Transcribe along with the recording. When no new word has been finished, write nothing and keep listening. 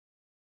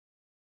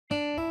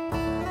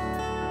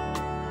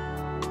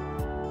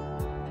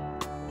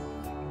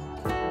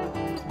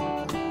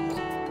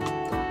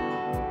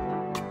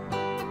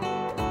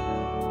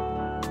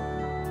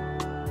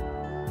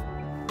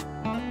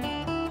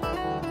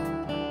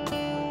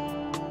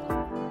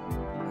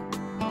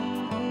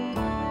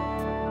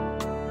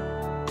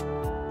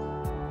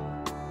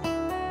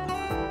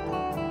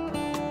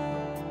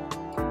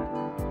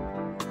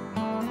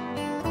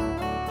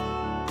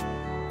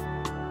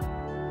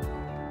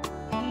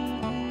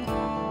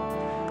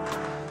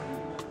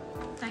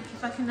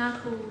can now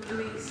call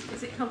Louise,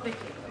 is it Kulbicki?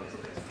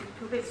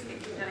 Kulbicki.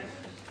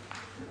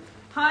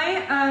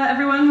 Hi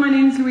everyone, my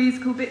name is Louise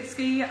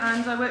Kulbicki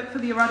and I work for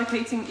the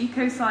Eradicating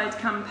Ecocide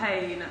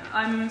campaign.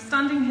 I'm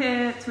standing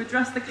here to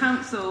address the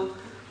Council,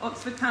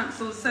 Oxford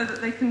Council, so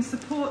that they can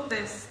support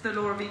this, the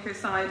law of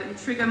ecocide, and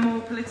trigger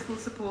more political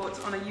support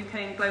on a UK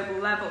and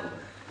global level.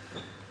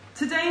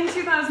 Today in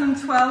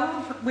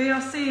 2012, we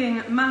are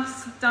seeing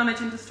mass damage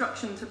and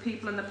destruction to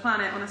people and the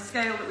planet on a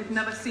scale that we've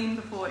never seen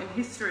before in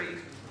history.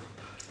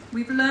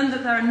 We've learned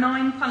that there are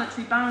 9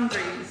 planetary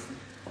boundaries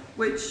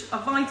which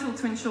are vital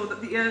to ensure that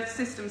the Earth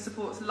system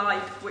supports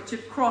life, which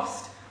if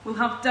crossed will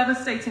have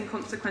devastating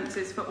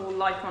consequences for all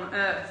life on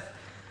Earth.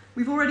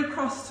 We've already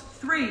crossed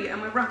 3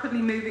 and we're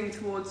rapidly moving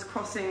towards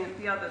crossing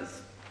the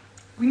others.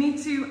 We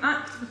need to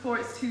act before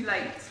it's too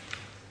late.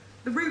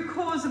 The root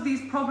cause of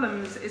these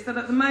problems is that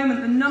at the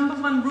moment the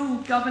 #1 rule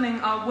governing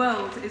our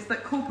world is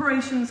that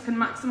corporations can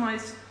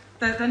maximise,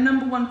 their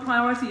 #1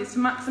 priority is to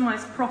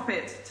maximise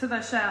profit to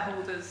their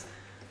shareholders,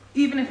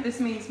 even if this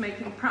means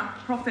making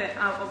profit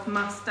out of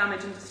mass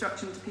damage and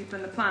destruction to people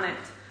and the planet.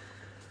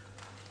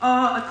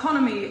 Our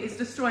economy is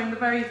destroying the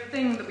very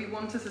thing that we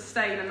want to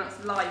sustain, and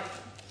that's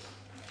life.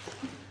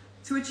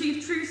 To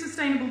achieve true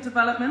sustainable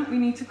development, we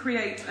need to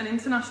create an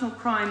international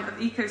crime of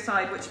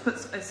ecocide which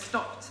puts a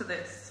stop to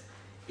this.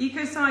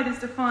 Ecocide is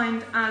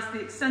defined as the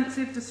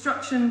extensive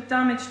destruction,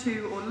 damage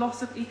to, or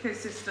loss of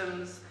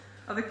ecosystems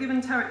of a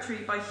given territory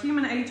by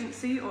human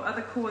agency or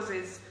other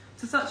causes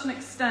to such an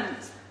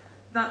extent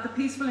that the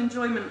peaceful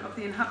enjoyment of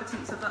the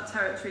inhabitants of that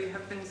territory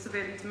have been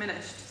severely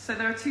diminished. So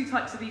there are 2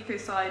 types of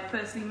ecocide.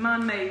 Firstly,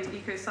 man-made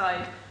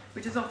ecocide,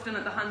 which is often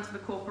at the hands of a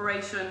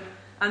corporation,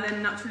 and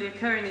then naturally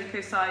occurring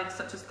ecocide,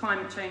 such as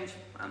climate change,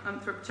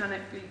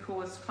 anthropogenically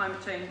caused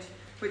climate change,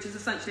 which is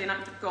essentially an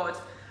act of God.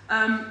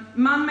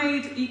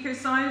 Man-made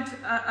ecocide,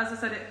 as I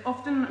said, it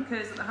often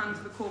occurs at the hands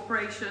of a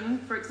corporation.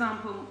 For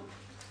example,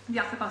 the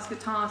Athabasca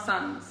tar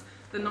sands,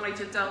 the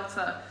Niger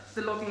Delta,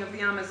 the logging of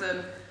the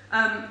Amazon.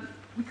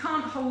 We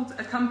can't hold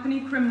a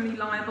company criminally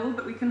liable,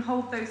 but we can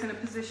hold those in a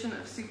position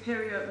of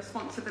superior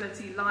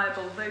responsibility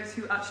liable, those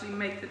who actually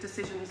make the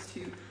decisions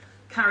to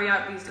carry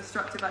out these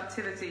destructive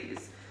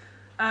activities.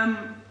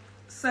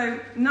 So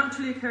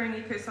naturally occurring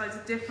ecocides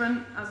are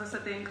different. As I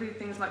said, they include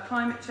things like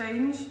climate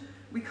change.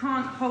 We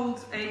can't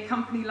hold a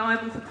company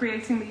liable for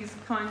creating these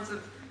kinds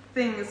of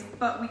things,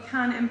 but we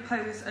can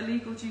impose a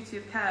legal duty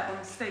of care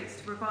on states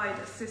to provide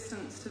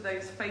assistance to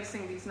those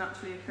facing these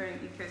naturally occurring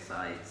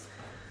ecocides.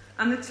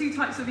 And the 2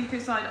 types of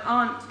ecocide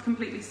aren't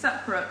completely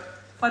separate.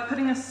 By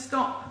putting a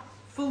stop,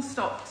 full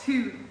stop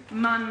to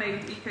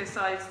man-made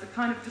ecocides, the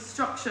kind of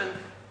destruction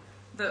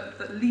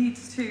that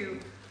leads to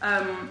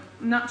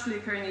naturally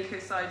occurring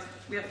ecocides,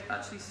 we have to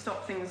actually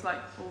stop things like,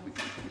 or we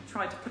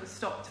try to put a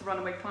stop to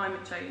runaway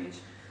climate change.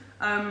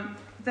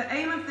 The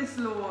aim of this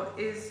law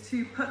is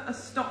to put a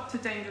stop to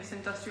dangerous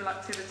industrial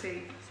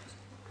activity.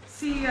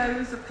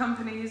 CEOs of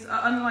companies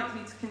are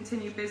unlikely to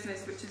continue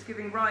business which is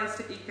giving rise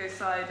to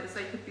ecocide, as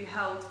they could be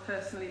held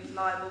personally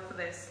liable for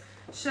this.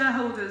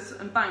 Shareholders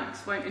and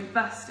banks won't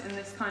invest in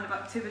this kind of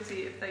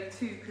activity if they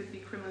too could be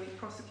criminally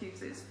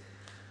prosecuted.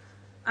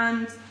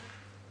 And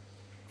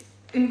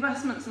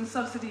investments and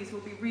subsidies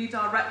will be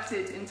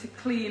redirected into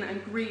clean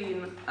and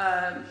green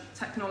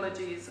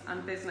technologies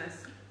and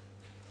business.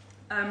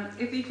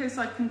 If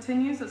ecocide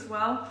continues as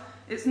well,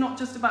 it's not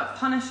just about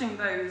punishing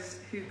those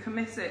who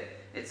commit it,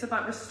 it's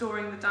about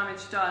restoring the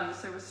damage done,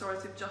 so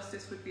restorative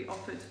justice would be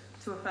offered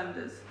to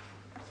offenders.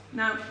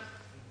 Now,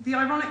 the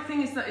ironic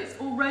thing is that it's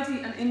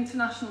already an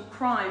international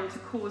crime to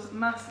cause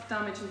mass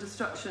damage and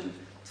destruction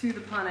to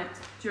the planet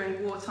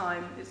during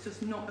wartime. It's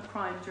just not a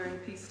crime during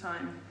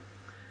peacetime.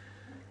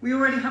 We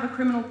already have a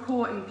criminal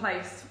court in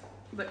place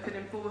that could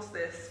enforce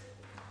this.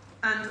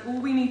 And all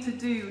we need to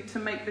do to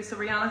make this a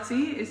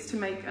reality is to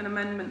make an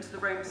amendment to the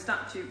Rome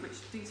Statute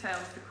which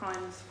details the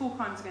 4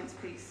 crimes against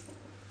peace.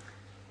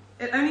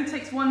 It only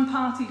takes 1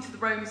 party to the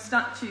Rome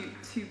Statute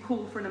to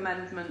call for an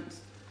amendment,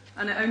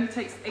 and it only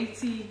takes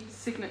 80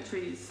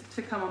 signatories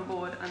to come on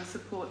board and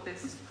support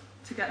this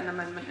to get an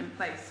amendment in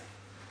place.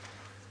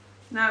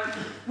 Now,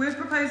 we're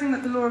proposing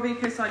that the law of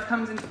ecocide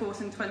comes into force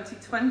in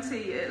 2020.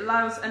 It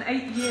allows an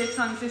 8-year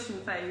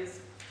transition phase.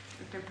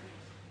 Okay.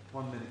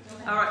 1 minute.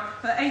 All right,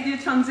 an 8-year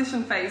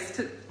transition phase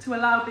to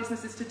allow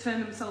businesses to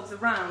turn themselves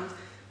around.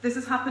 This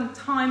has happened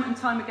time and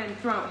time again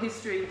throughout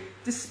history,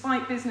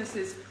 despite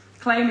businesses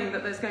claiming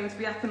that there's going to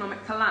be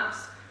economic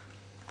collapse.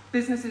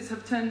 Businesses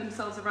have turned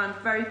themselves around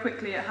very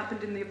quickly. It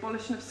happened in the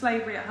abolition of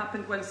slavery. It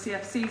happened when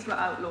CFCs were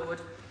outlawed.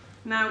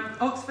 Now,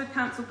 Oxford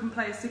Council can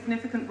play a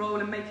significant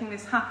role in making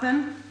this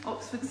happen.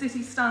 Oxford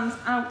City stands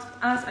out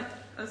as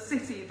a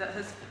city that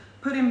has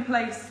put in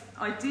place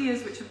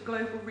ideas which have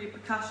global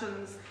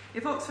repercussions.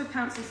 If Oxford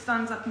Council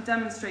stands up and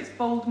demonstrates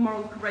bold,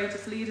 moral,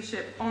 courageous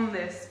leadership on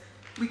this,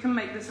 we can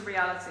make this a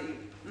reality.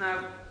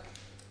 Now,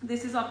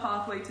 this is our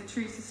pathway to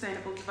true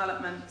sustainable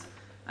development,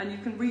 and you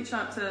can reach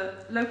out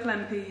to local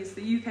MPs,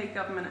 the UK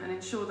government, and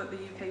ensure that the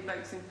UK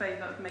votes in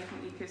favour of making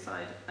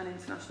ecocide an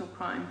international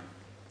crime.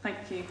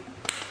 Thank you.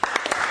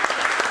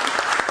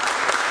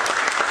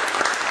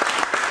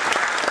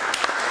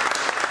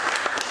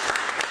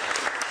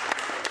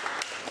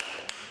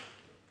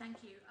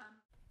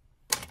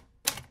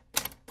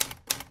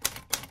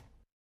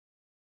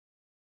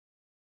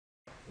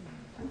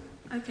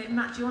 Okay,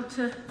 Matt, do you want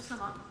to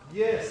sum up?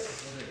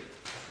 Yes.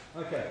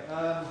 Okay.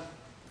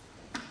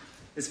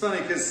 It's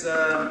funny because,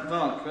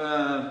 Mark,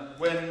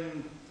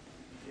 when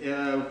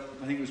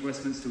I think it was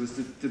Westminster was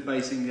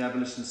debating the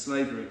abolition of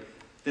slavery,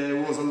 there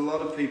was a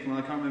lot of people,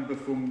 and I can't remember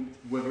from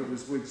whether it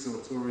was Whigs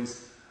or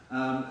Tories,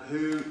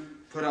 who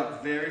put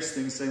up various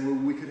things saying, well,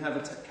 we could have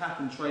a cap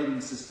and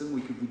trading system,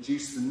 we could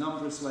reduce the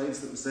number of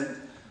slaves that were sent,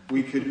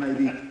 we could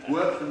maybe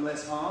work them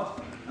less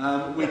hard,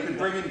 we could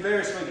bring in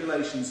various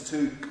regulations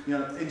to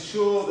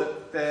ensure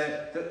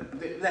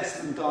that less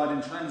of them died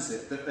in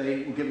transit, that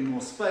they were given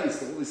more space,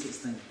 that all this sort of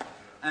thing.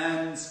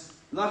 And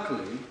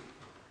luckily,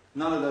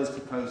 none of those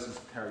proposals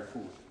were carried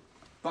forward.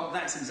 But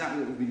that's exactly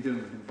what we've been doing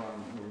with the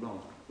environment all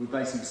along. We're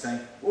basically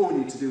saying all we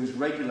need to do is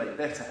regulate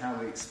better how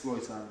we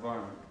exploit our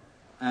environment.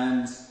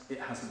 And it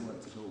hasn't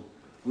worked at all.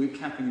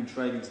 Capping and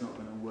trading is not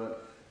going to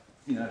work.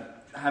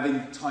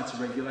 Having tighter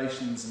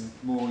regulations and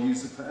more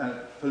use of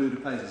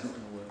polluter pays is not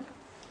going to work.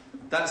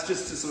 That's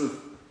just to sort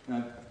of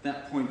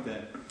that point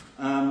there.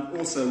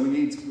 Also, we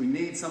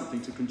need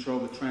something to control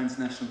the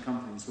transnational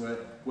companies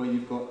where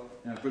you've got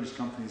British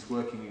companies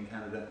working in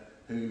Canada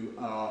who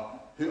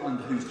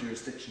under whose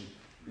jurisdiction,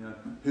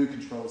 who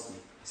controls them.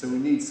 So we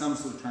need some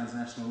sort of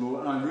transnational law,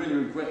 and I really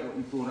regret what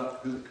you brought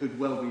up because it could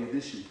well be an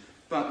issue.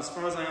 But as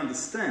far as I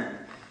understand,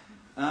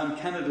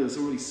 Canada has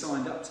already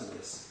signed up to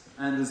this,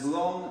 and as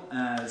long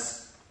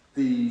as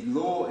the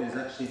law is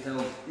actually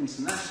held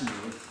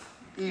internationally,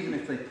 even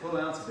if they pull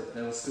out of it,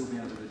 they will still be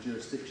under the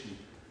jurisdiction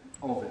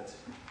of it.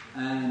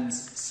 And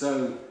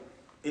so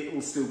it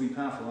will still be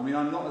powerful. I mean,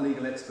 I'm not a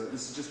legal expert,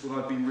 this is just what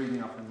I've been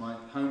reading up in my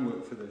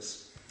homework for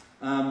this.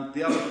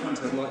 The other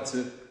point I'd like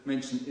to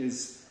mention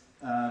is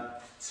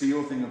to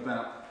your thing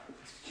about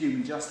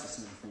human justice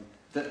and everything,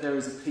 that there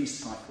is a peace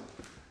cycle.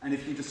 And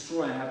if you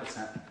destroy a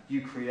habitat,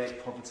 you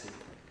create poverty.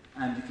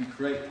 And if you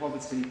create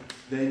poverty,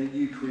 then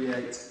you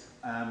create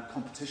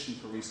competition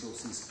for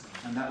resources,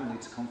 and that will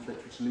lead to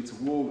conflict, which will lead to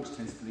war, which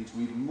tends to lead to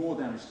even more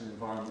damage to the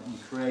environment,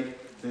 and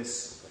create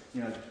this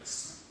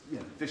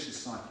vicious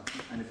cycle.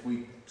 And if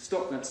we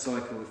stop that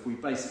cycle, if we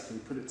basically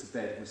put it to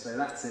bed, we say,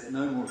 that's it,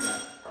 no more of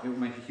that, it will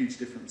make a huge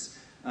difference.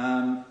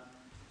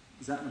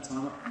 Is that my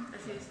time up?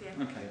 That is,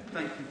 yeah. Okay,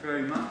 thank you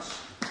very much.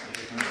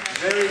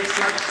 Very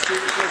excited to see the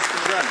first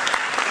thing done.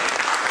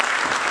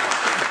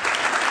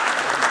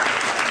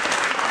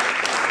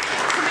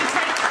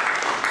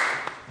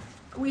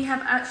 We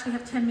actually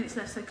have 10 minutes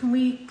left, so can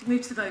we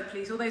move to the vote,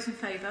 please? All those in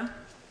favour?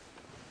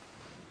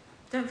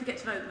 Don't forget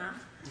to vote, Matt.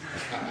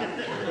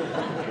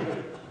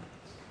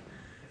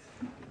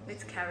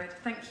 It's carried.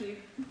 Thank you.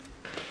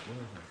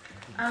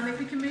 If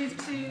we can move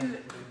to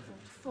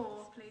 4.